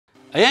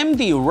AMD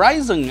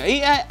Ryzen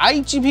AI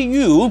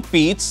iGPU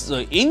beats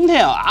the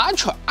Intel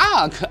Ultra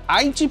Arc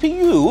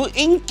iGPU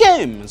in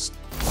games.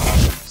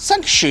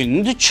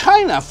 Sanctioned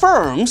China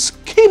firms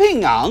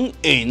keeping on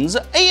in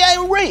the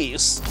AI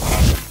race.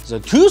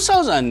 The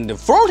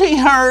 2014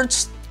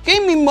 Hz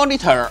gaming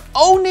monitor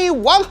only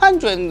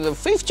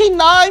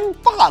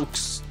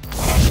 $159.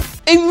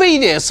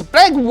 Nvidia's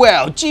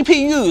Blackwell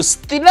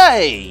GPUs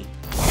delay.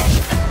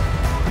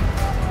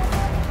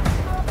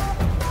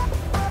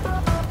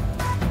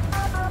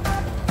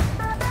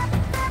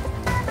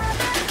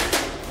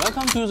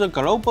 Welcome to the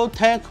Global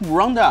Tech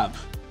Roundup.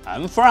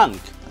 I'm Frank.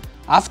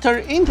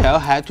 After Intel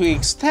had to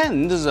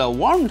extend the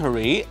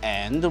warranty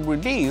and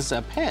release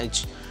a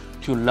patch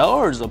to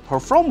lower the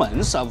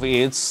performance of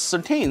its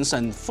 13th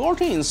and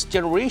 14th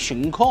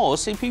generation core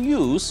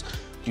CPUs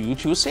due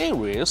to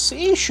serious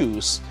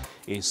issues,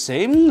 it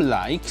seemed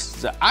like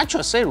the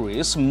Ultra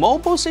series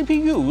mobile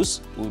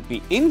CPUs would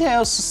be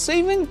Intel's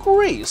saving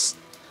grace.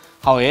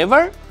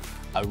 However,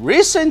 a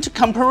recent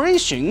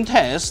comparison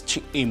test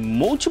in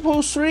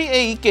multiple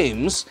AAA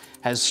games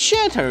has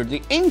shattered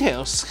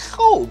Intel's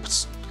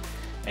hopes.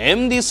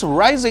 AMD's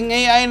Ryzen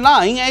AI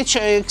 9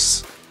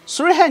 HX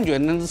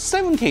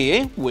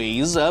 370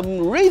 with a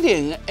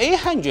Radeon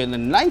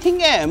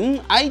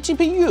 819M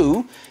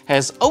iGPU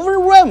has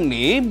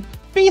overwhelmingly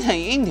beaten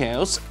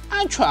Intel's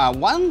Ultra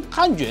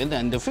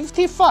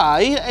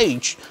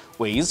 155H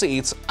with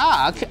its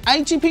Arc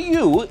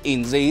iGPU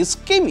in these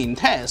gaming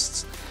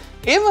tests,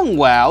 even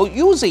while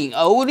using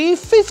only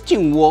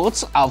 15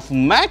 watts of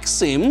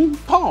maximum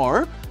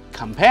power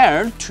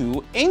compared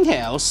to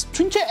Intel's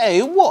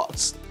 28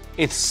 watts.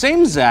 It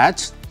seems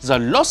that the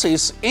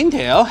losses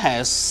Intel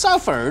has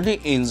suffered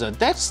in the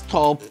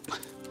desktop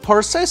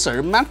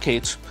processor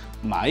market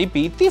might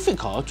be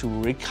difficult to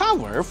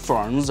recover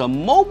from the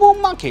mobile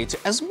market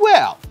as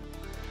well.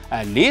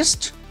 At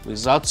least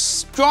without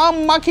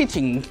strong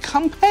marketing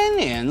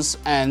campaigns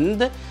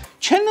and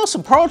channel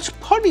support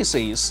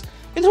policies,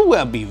 it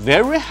will be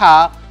very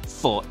hard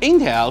for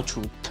Intel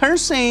to turn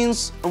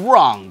things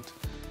around.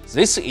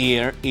 This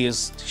year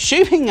is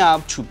shaping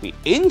up to be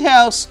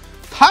Intel's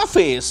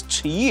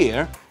toughest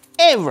year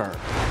ever.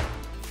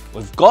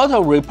 We've got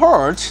a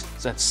report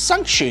that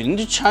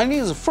sanctioned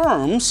Chinese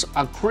firms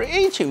are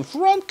creating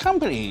front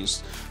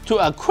companies to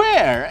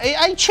acquire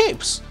AI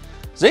chips.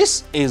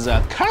 This is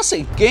a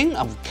classic game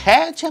of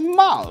cat and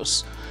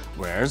mouse,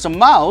 where the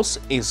mouse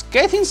is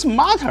getting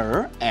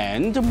smarter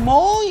and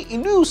more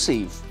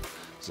elusive.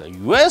 The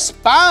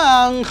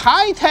US-bound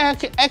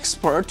high-tech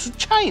export to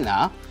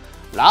China,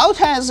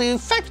 not as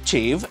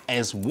effective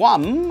as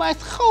one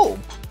might hope.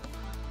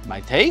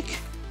 My take?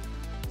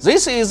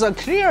 This is a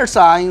clear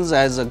sign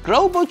that the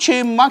global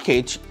chip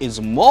market is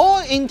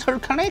more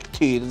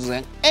interconnected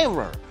than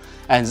ever,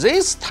 and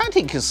these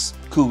tactics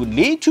could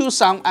lead to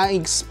some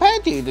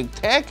unexpected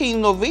tech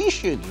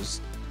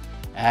innovations.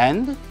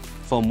 And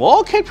for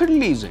more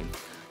capitalism,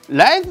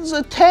 let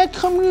the tech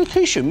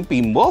communication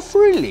be more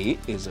freely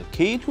is the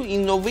key to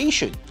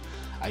innovation.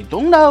 I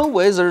don't know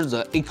whether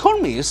the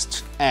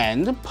economists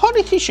and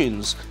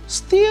politicians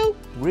still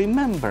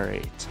remember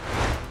it.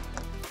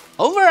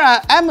 Over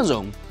at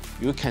Amazon,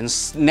 you can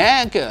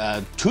snag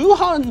a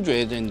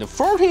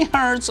 240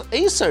 Hz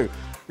Acer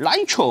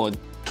Nitro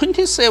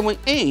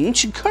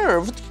 27-inch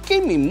curved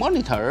gaming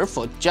monitor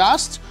for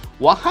just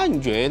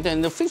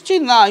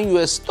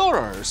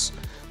 $159.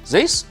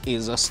 This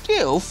is a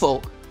steal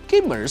for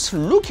gamers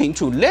looking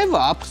to level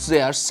up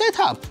their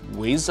setup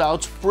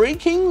without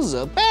breaking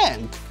the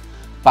bank.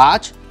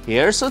 But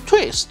here's a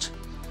twist.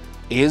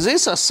 Is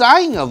this a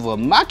sign of a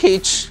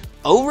market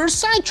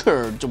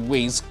oversaturated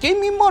with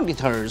gaming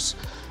monitors,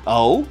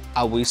 or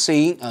are we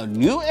seeing a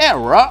new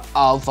era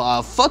of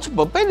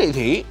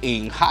affordability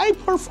in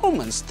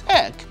high-performance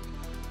tech?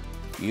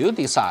 You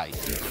decide.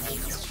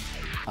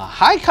 A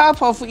high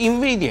cap of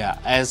Nvidia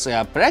as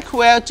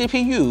Blackwell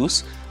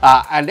GPUs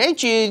are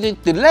allegedly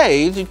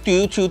delayed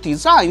due to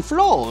design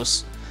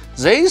flaws.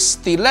 This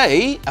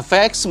delay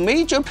affects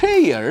major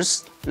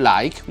players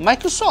like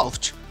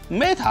Microsoft,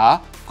 Meta,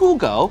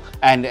 Google,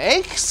 and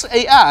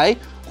xAI,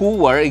 who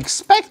were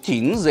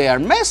expecting their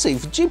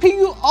massive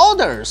GPU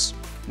orders.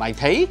 My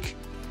take?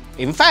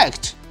 In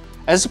fact,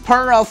 as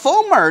per a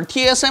former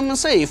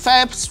TSMC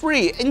Fab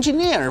 3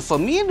 engineer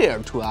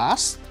familiar to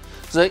us,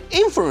 the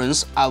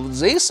influence of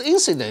this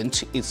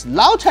incident is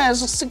not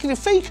as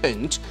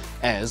significant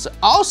as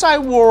outside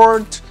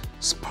world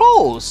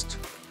supposed,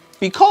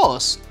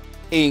 because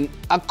in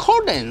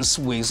accordance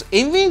with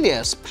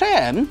Nvidia's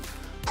plan,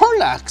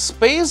 products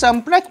based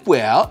on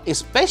Blackwell,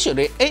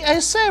 especially AI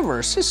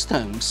server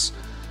systems,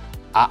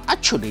 are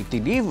actually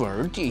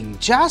delivered in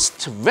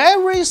just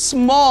very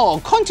small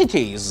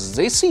quantities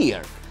this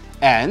year,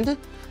 and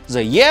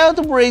the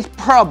yield rate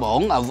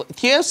problem of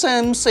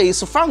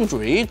TSMC's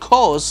foundry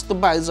caused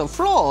by the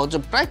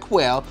flawed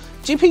Blackwell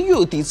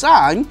GPU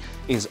design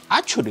is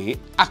actually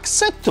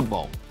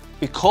acceptable,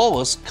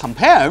 because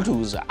compared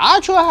to the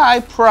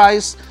ultra-high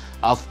price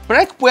of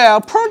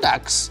Blackwell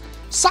products,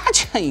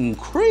 such an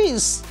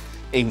increase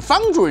in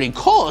foundry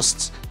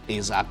costs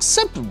is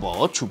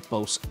acceptable to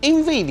both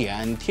Nvidia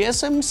and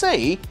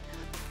TSMC.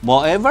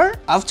 Moreover,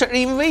 after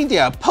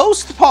Nvidia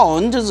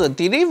postponed the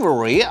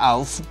delivery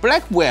of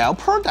Blackwell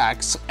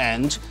products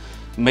and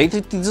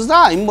made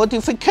design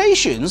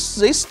modifications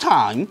this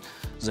time,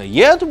 the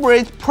yield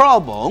rate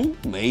problem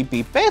may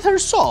be better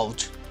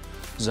solved.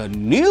 The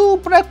new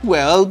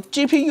Blackwell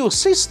GPU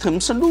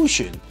system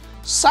solution,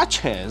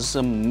 such as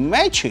the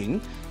matching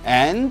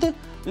and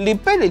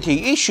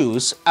reliability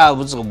issues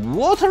of the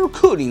water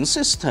cooling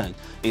system,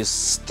 is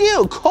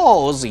still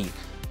causing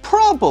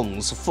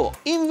problems for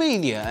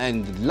Nvidia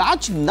and a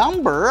large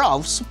number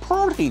of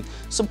supporting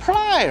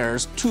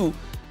suppliers to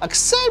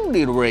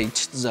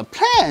accelerate the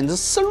planned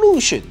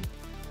solution.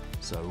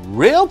 The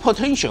real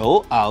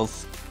potential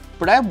of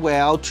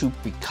Blackwell to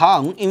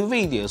become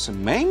Nvidia's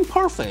main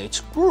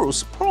profit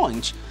growth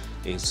point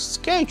is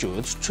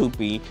scheduled to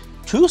be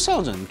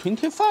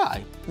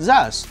 2025.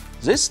 Thus,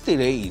 this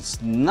delay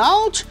is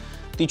not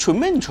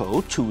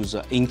detrimental to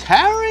the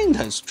entire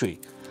industry.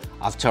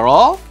 After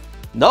all,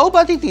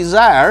 nobody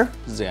desires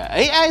their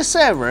AI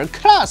server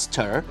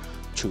cluster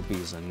to be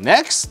the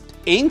next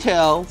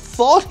Intel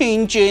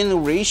 14th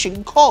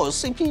generation core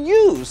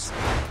CPUs.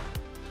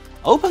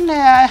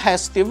 OpenAI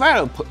has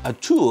developed a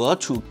tool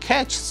to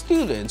catch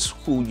students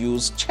who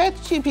use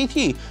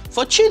ChatGPT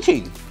for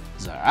cheating.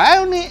 The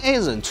irony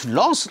isn't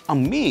lost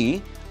on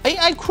me.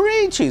 AI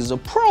created the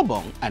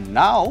problem and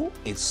now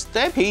it's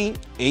stepping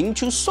in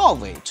to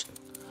solve it.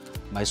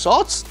 My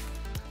thoughts?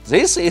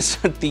 This is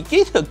a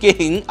digital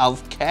game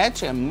of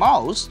cat and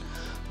mouse,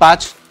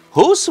 but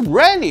who's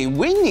really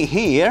winning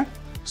here?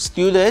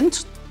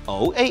 Student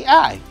or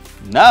AI?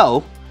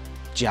 No,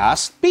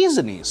 just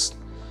business.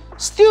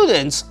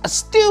 Students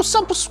still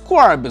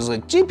subscribe the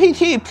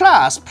GPT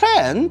Plus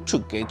plan to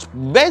get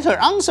better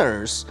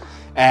answers,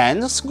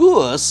 and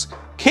schools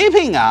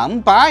keeping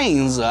on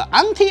buying the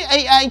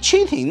anti-AI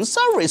cheating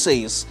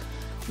services.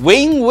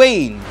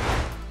 Win-win.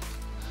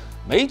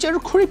 Major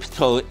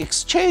crypto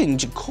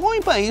exchange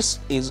Coinbase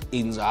is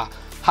in the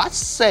hot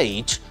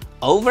seat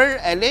over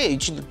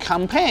alleged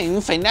campaign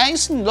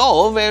financing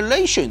law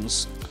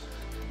violations.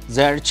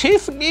 Their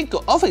chief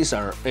legal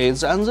officer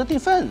is on the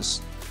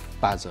defense.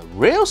 But the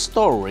real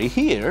story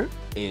here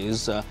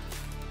is the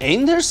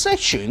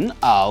intersection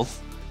of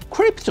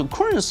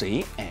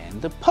cryptocurrency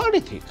and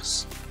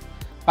politics.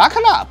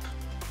 Buckle up,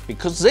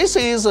 because this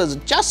is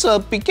just a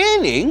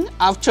beginning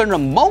after the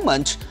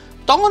moment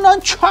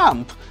Donald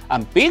Trump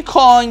and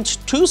Bitcoin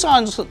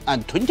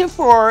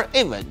 2024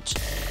 event.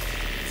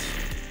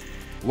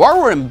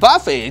 Warren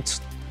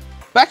Buffett's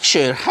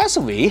Berkshire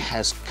Hathaway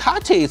has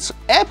cut its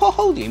Apple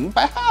holding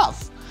by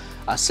half,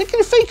 a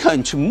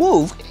significant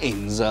move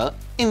in the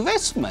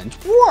investment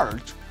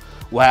world.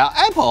 While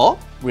Apple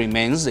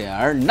remains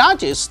their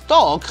largest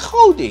stock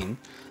holding,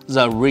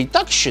 the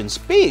reduction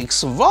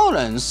speaks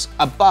volumes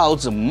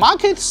about the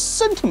market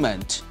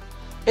sentiment.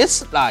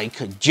 It's like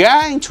a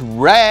giant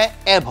red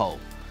apple,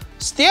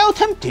 still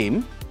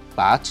tempting,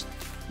 but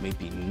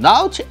maybe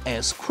not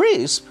as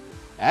crisp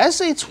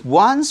as it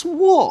once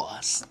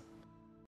was.